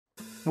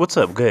What's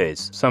up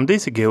guys, some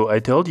days ago I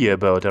told you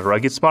about a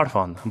rugged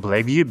smartphone,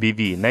 Blackview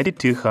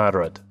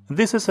BV9200.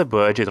 This is a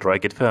budget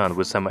rugged phone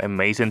with some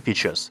amazing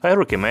features. I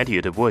recommend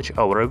you to watch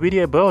our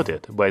video about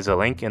it by the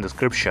link in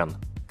description.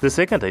 The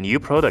second new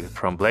product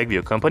from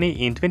Blackview Company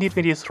in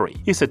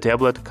 2023 is a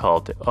tablet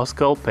called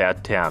Oscal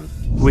Pad 10.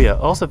 We are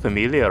also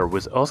familiar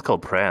with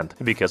Oscal brand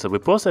because we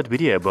posted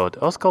video about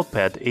Oscal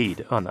Pad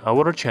 8 on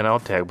our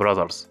channel Tech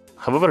Brothers.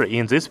 However,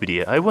 in this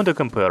video I want to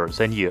compare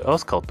the new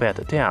Oscal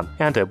Pad 10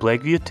 and a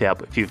Blackview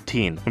Tab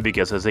 15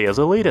 because they are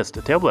the latest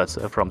tablets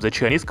from the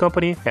Chinese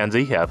company and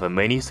they have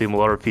many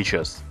similar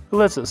features.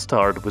 Let's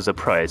start with the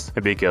price,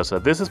 because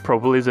this is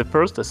probably the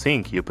first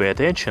thing you pay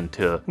attention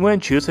to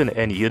when choosing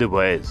a new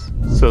device.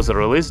 So the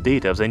release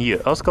date of the new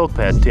Oscal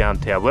Pad 10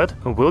 tablet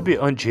will be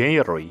on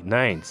January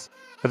 9th.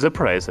 The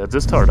price at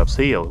the start of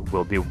sale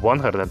will be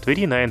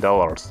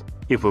 $129.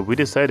 If we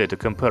decided to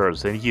compare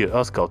the new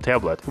Oscal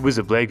tablet with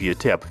the Blackview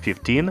Tab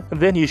 15,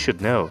 then you should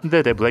know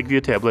that a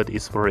Blackview tablet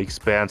is very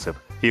expensive.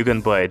 You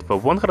can buy it for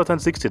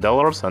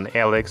 $160 on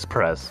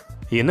AliExpress.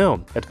 You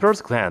know, at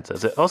first glance,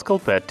 the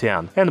Oscal Pad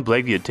 10 and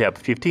Blackview Tab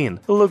 15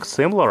 look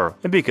similar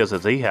because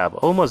they have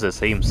almost the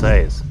same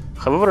size.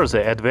 However,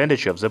 the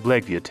advantage of the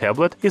Blackview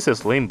tablet is a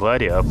slim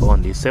body of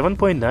only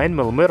 7.9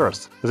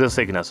 mm. The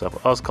thickness of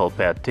Oscal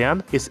Pad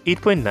 10 is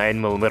 8.9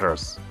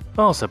 mm.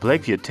 Also,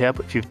 Blackview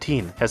Tab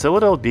 15 has a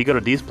little bigger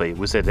display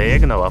with a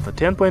diagonal of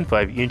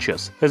 10.5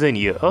 inches. The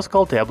new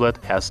Oscal tablet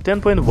has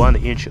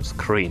 10.1 inch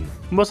screen.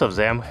 Most of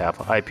them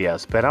have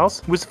IPS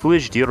panels with Full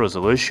HD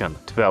resolution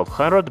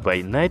 1200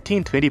 by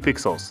 1920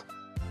 pixels.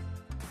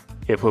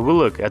 If we will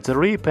look at the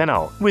rear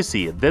panel, we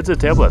see that the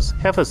tablets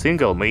have a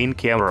single main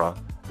camera.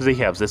 They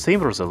have the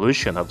same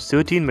resolution of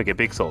 13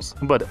 megapixels,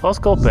 but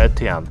Oscal Pad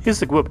 10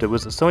 is equipped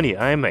with Sony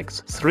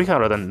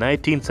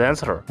IMX319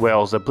 sensor,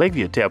 while the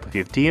Blackview Tab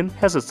 15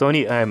 has a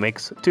Sony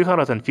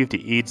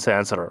IMX258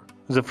 sensor.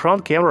 The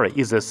front camera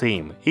is the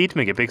same, 8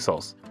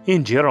 megapixels.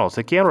 In general,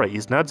 the camera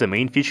is not the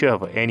main feature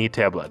of any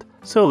tablet.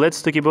 So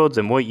let's talk about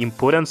the more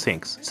important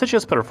things, such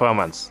as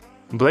performance.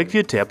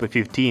 Blackview Tab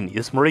 15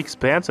 is more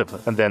expensive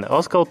than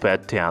Oscal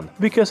Pad 10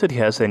 because it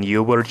has a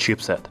newer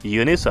chipset,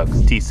 Unisoc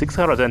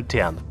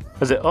T606.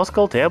 The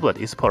Oscal tablet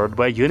is powered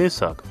by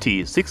Unisoc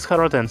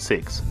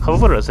T606.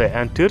 However, the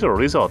Antutu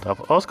result of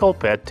Oscal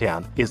Pad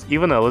 10 is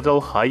even a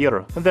little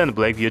higher than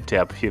Blackview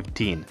Tab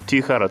 15,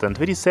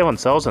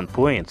 227,000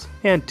 points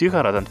and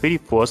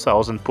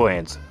 224,000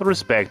 points,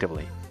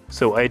 respectively.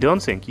 So I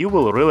don't think you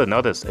will really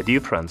notice a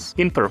difference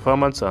in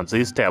performance on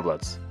these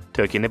tablets.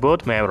 Talking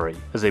about memory,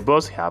 they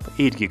both have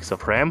 8 GB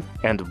of RAM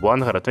and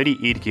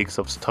 128 GB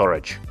of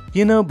storage.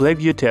 You know,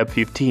 Blackview Tab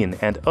 15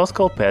 and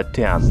Oscal Pad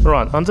 10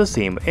 run on the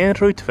same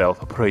Android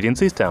 12 operating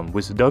system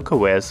with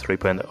docOS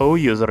 3.0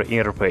 user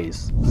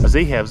interface.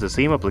 They have the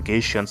same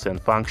applications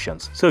and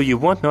functions, so you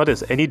won't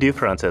notice any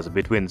differences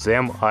between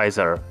them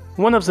either.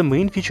 One of the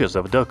main features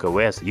of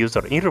docOS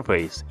user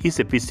interface is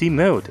a PC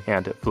mode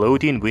and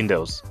floating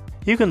windows.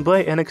 You can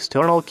buy an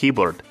external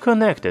keyboard,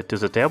 connect it to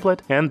the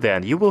tablet, and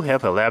then you will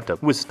have a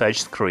laptop with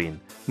touchscreen.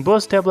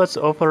 Both tablets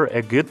offer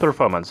a good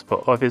performance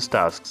for office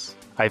tasks.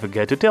 I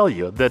forgot to tell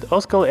you that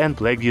Oscal and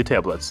Blackview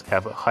tablets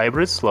have a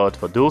hybrid slot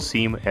for dual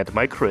SIM and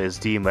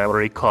microSD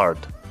memory card.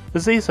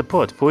 They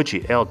support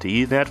 4G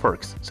LTE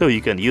networks, so you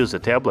can use the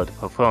tablet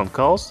for phone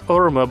calls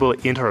or mobile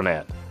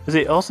internet.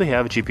 They also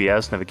have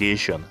GPS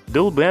navigation,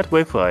 dual-band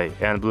Wi-Fi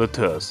and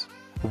Bluetooth.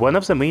 One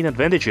of the main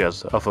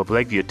advantages of a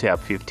Blackview Tab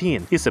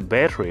 15 is a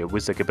battery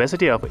with a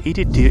capacity of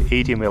 80 to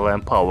 80 mAh.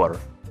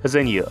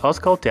 The new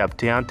Oscal Tab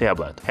 10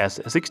 tablet has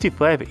a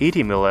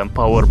 6580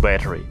 mAh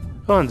battery.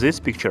 On these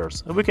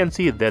pictures, we can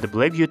see that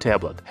Blackview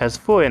tablet has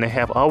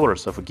 4.5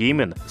 hours of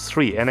gaming,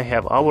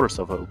 3.5 hours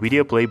of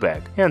video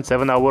playback, and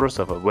 7 hours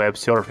of web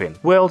surfing,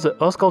 while the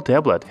Oscal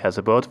tablet has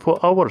about 4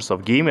 hours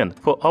of gaming,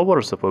 4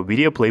 hours of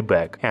video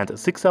playback, and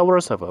 6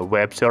 hours of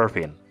web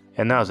surfing.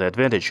 Another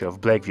advantage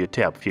of Blackview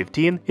Tab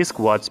 15 is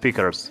quad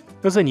speakers.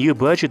 The new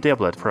budget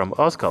tablet from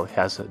Oscal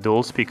has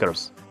dual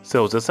speakers,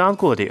 so the sound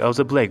quality of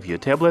the Blackview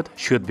tablet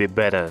should be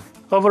better.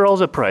 Overall,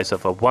 the price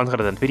of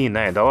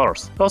 $129,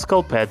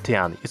 Oscal Pad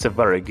 10 is a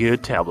very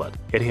good tablet.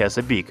 It has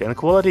a big and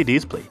quality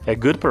display, a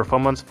good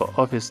performance for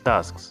office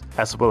tasks,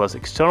 as well as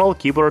external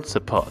keyboard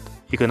support.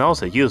 You can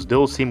also use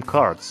dual SIM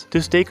cards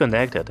to stay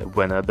connected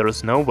when there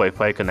is no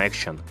Wi-Fi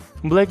connection.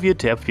 Blackview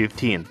Tab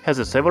 15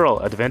 has several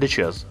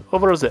advantages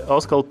over the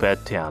Oscal Pad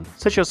 10,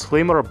 such as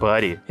slimmer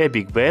body, a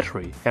big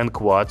battery, and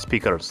quad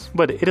speakers.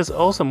 But it is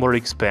also more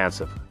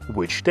expensive.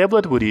 Which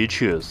tablet would you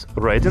choose?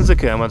 Write in the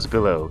comments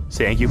below.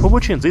 Thank you for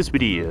watching this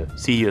video.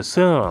 See you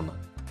soon!